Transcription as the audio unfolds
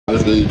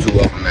What's good, YouTube?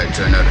 Welcome back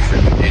to another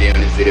video.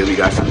 In this video, we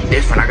got something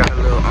different. I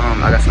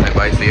got some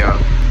advice for y'all.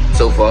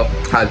 So far,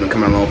 how it's been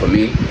coming along for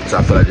me. So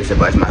I feel like this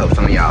advice might help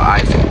some of y'all.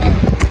 Alright, so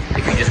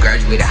if you just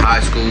graduated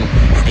high school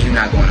and you're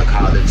not going to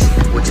college,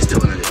 which is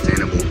still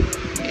understandable,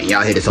 and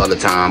y'all hear this all the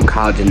time,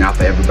 college is not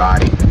for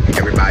everybody.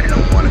 Everybody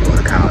don't want to go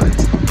to college.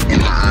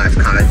 In my eyes,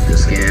 college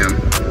is a scam.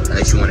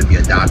 Unless you want to be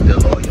a doctor,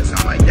 lawyer, or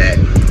something like that.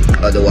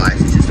 Otherwise,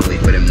 it's just a way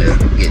for them to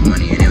get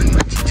money, and they don't even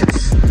teach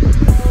us.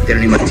 They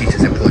don't even teach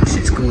us important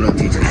shit. School don't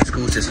teach us. The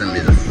school system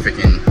is a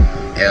freaking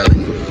L.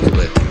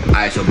 But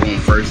alright, so boom,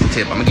 first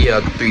tip. I'm gonna give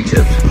y'all 3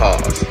 tips.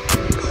 Pause.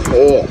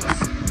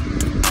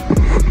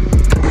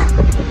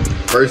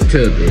 First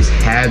tip is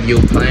have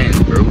your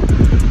plans, bro.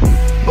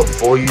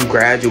 Before you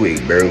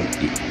graduate, bro.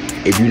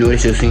 If you know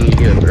it's your senior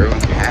year, bro,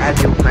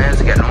 have your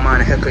plans. I got no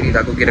mind a haircut.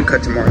 I go get a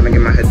cut tomorrow. I'm gonna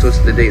get my head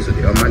twisted today, so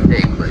on my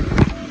day.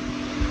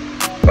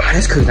 But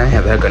that's cause I ain't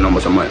have a haircut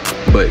almost a month.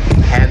 But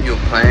have your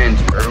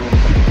plans, bro.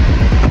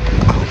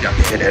 Oh, y'all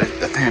can hear that.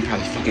 The fan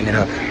probably fucking it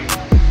up.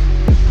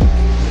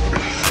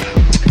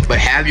 But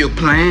have your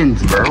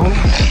plans, bro.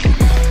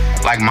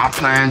 Like my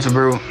plans,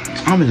 bro.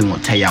 I don't really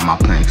want to tell y'all my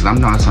plans, cause I'm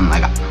doing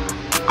something like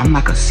I'm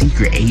like a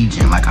secret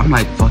agent. Like I'm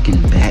like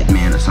fucking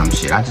Batman or some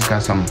shit. I just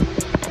got some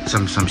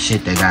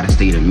shit that gotta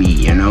stay to me,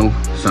 you know,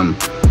 some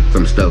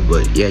stuff.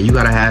 But yeah, you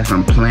gotta have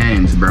some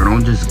plans, bro.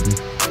 Don't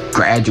just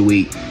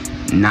graduate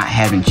not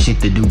having shit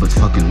to do but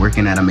fucking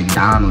working at a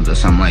McDonald's or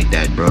something like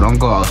that, bro. Don't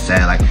go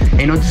outside. Like,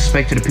 ain't no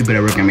disrespect to the people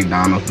that work at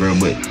McDonald's, bro,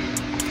 but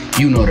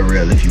you know the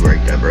real if you work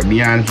there, bro.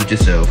 Be honest with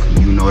yourself.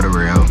 You know the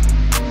real.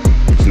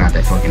 It's not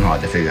that fucking hard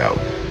to figure out.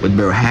 But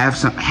bro, have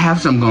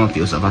some going for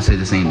yourself. I say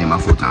the same thing my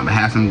full time, but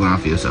have some going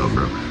for yourself,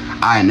 bro.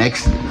 Alright,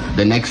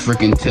 the next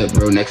freaking tip,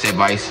 bro. Next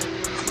advice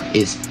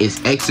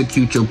is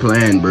execute your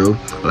plan, bro.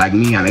 Like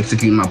me, I'm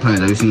executing my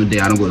plans every single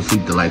day. I don't go to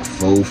sleep till like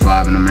 4,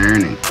 5 in the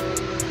morning.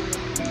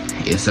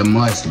 It's a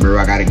must, bro.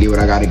 I gotta get what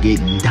I gotta get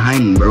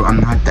done, bro. I'm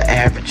not the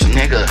average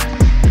nigga.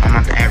 I'm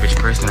not the average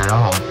person at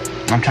all.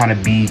 I'm trying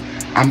to be.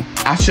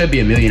 I should be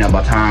a millionaire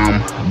by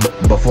time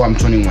before I'm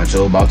 21.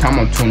 So by the time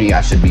I'm 20,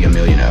 I should be a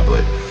millionaire.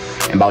 But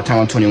and by the time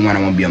I'm 21,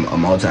 I want to be a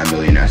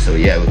multi-millionaire. So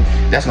yeah,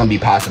 that's gonna be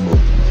possible.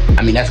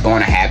 I mean, that's going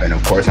to happen.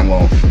 Of course, I'm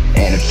going.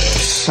 And if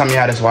some of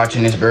y'all that's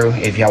watching this, bro,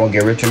 if y'all want to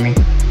get rich with me,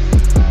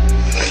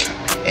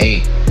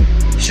 hey,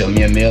 show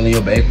me $1 million in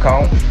your bank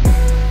account,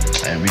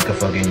 and we can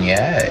fucking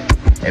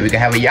and we can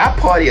have a yacht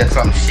party or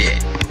some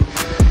shit.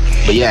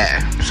 But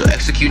yeah, so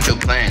execute your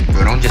plans,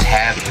 bro. Don't just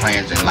have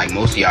plans and like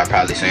most of y'all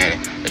probably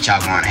saying that y'all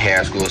going to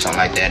hair school or something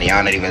like that, and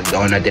y'all not even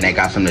doing nothing that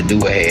got something to do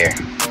with hair.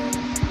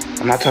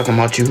 I'm not talking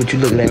about you. What you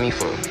looking at me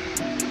for?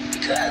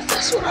 Because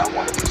that's what I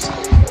wanted to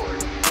school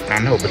for. I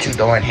know, but you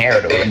doing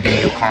hair though. You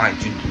doing your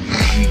clients. You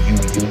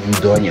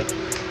doing your.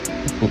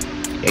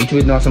 Ain't you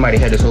been doing somebody's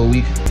hair this whole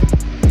week?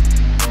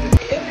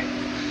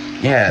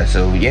 Yeah.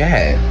 So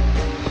yeah.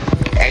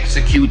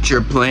 Execute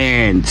your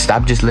plan.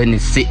 Stop just letting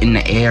it sit in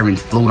the air and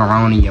float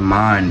around in your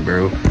mind,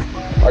 bro.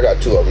 I got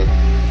 2 of them.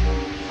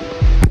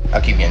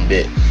 I'll keep getting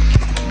bit.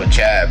 But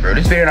yeah, bro,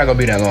 this video not gonna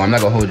be that long. I'm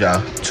not gonna hold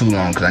y'all too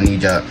long because I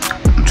need y'all.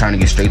 I'm trying to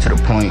get straight to the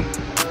point.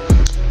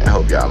 I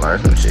hope y'all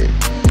learn some shit.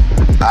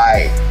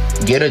 Alright,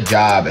 get a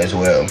job as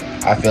well.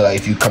 I feel like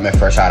if you coming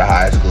fresh out of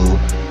high school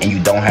and you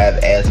don't have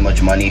as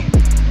much money,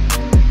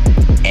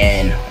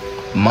 and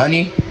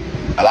money,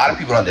 a lot of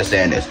people don't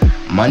understand this.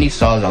 Money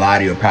solves a lot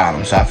of your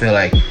problems. So I feel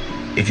like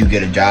if you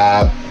get a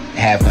job,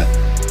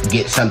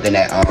 get something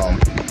that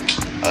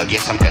get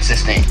some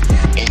consistent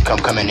income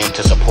coming in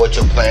to support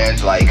your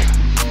plans. Like,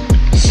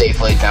 say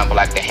for example,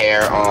 like the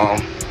hair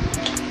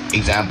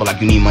example,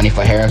 like you need money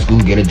for hair school,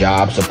 get a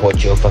job,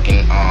 support your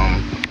fucking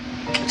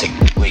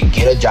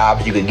get a job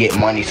so you can get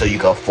money so you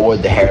can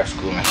afford the hair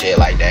school and shit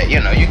like that. You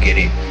know, you get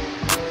it.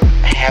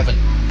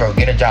 Bro,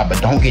 get a job,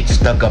 but don't get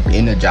stuck up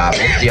in a job.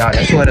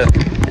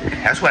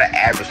 That's where the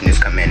averageness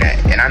come in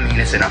at. And I mean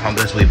this in the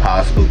humblest way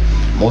possible.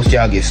 Most of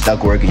y'all get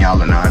stuck working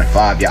y'all a 9 to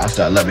 5. Y'all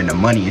start loving the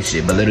money and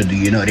shit. But little do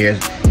you know,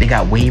 they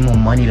got way more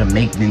money to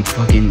make than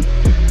fucking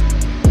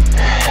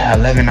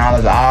 $11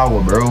 an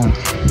hour, bro.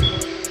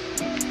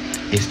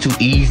 It's too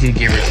easy to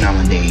get rich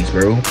nowadays,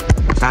 bro.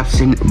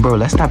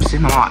 Let's stop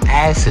sitting on our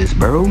asses,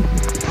 bro.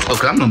 Oh,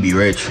 cause I'm gonna be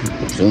rich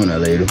sooner or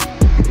later.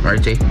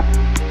 Right, Jay?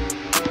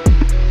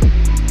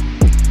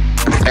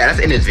 Yeah, that's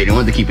in this video. I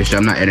wanted to keep it short.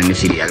 I'm not editing this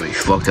shit. I gotta be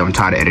fucked up. I'm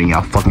tired of editing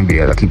y'all fucking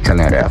videos. I keep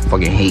telling y'all that I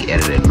fucking hate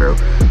editing, bro.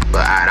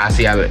 But alright, I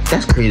see how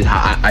that's crazy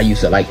how I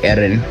used to like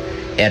editing.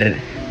 I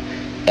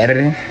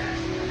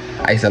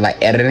used to like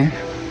editing.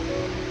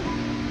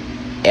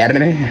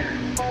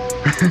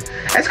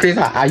 That's crazy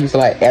how I used to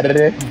like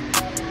editing.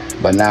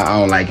 But now I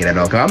don't like it at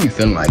all. Cause I don't be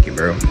feeling like it,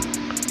 bro.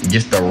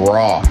 Just the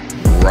raw,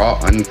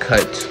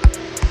 uncut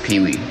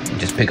Pee-wee.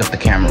 Just pick up the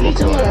camera. You need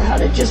to learn how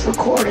to just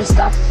record and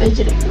stop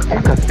fidgeting. I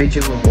can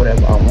fidget with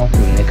whatever I want to,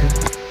 nigga.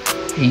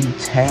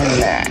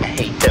 I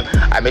hate them.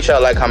 I make sure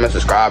y'all like, comment,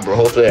 subscribe, bro.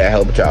 Hopefully that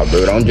helped y'all,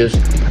 bro. Don't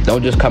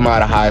just come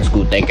out of high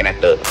school thinking that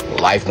the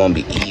life gonna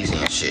be easy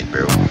and shit,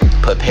 bro.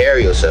 Prepare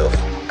yourself,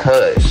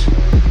 cause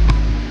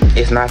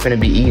it's not gonna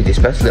be easy,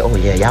 especially,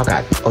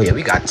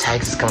 we got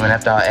taxes coming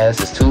after our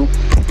asses too.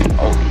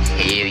 Oh,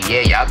 hell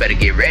yeah, y'all better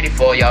get ready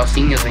for y'all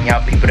seniors and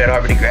y'all people that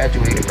already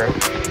graduated, bro.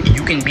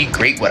 You can be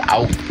great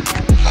without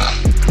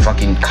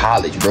fucking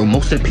college, bro.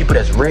 Most of the people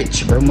that's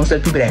rich, bro, most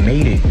of the people that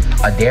made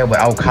it are there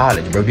without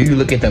college, bro. If you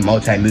look at the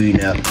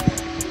millionaire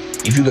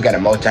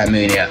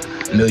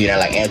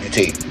like Andrew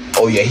Tate,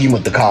 oh yeah, he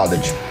went to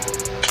college.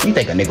 You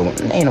think a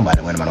nigga ain't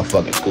nobody went to no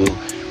fucking school,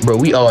 bro.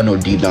 We all know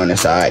deep down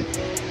inside,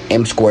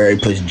 M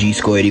squared plus G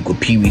squared equal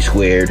PV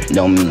squared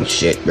don't mean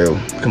shit, bro.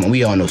 Come on,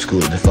 we all know school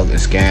is a fucking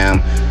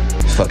scam.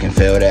 It's fucking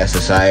failed ass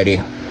society.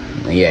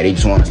 And yeah, they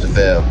just want us to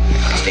fail,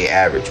 stay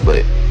average.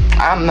 But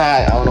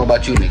I don't know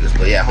about you niggas,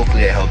 but yeah,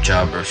 hopefully that helped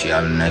y'all, bro. See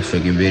y'all in the next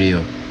fucking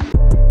video.